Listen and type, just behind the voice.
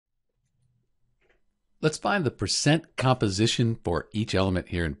Let's find the percent composition for each element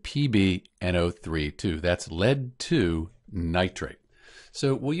here in PbNO3 That's lead 2 nitrate.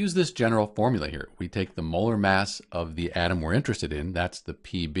 So we'll use this general formula here. We take the molar mass of the atom we're interested in, that's the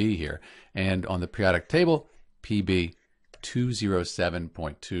Pb here, and on the periodic table, Pb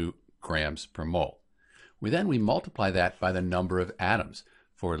 207.2 grams per mole. We multiply that by the number of atoms.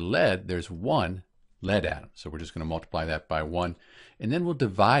 For lead, there's one lead atom, so we're just going to multiply that by 1, and then we'll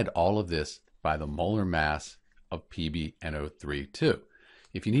divide all of this by the molar mass of PbNO3.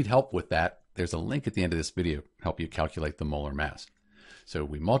 If you need help with that, there's a link at the end of this video to help you calculate the molar mass. So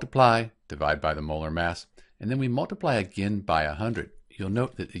we multiply, divide by the molar mass, and then we multiply again by 100. You'll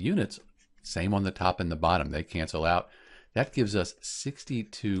note that the units, same on the top and the bottom, they cancel out. That gives us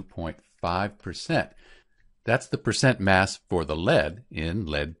 62.5%. That's the percent mass for the lead in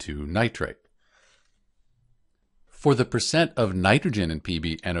lead 2 nitrate. For the percent of nitrogen in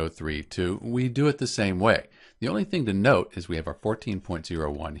PbNO3 we do it the same way. The only thing to note is we have our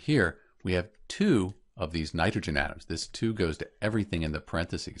 14.01 here. We have 2 of these nitrogen atoms. This 2 goes to everything in the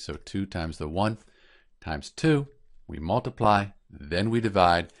parentheses. So 2 times the 1 times 2. We multiply, then we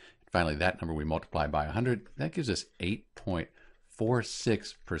divide. Finally, that number we multiply by 100. That gives us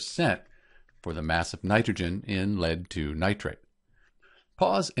 8.46% for the mass of nitrogen in lead 2 nitrate.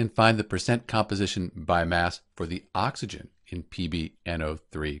 Pause and find the percent composition by mass for the oxygen in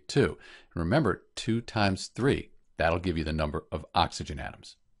PbNO3 Remember, 2 times 3, that'll give you the number of oxygen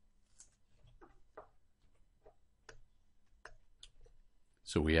atoms.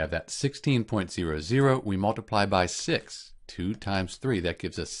 So we have that 16.00, we multiply by 6. 2 times 3, that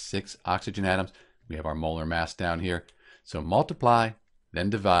gives us 6 oxygen atoms. We have our molar mass down here. So multiply,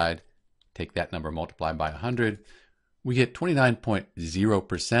 then divide, take that number, multiply by 100. We get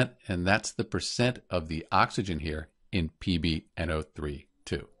 29.0%, and that's the percent of the oxygen here in PbNO3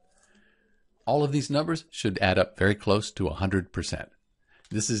 All of these numbers should add up very close to 100%.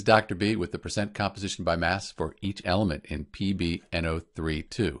 This is Dr. B with the percent composition by mass for each element in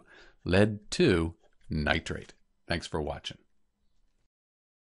PbNO3 lead 2 nitrate. Thanks for watching.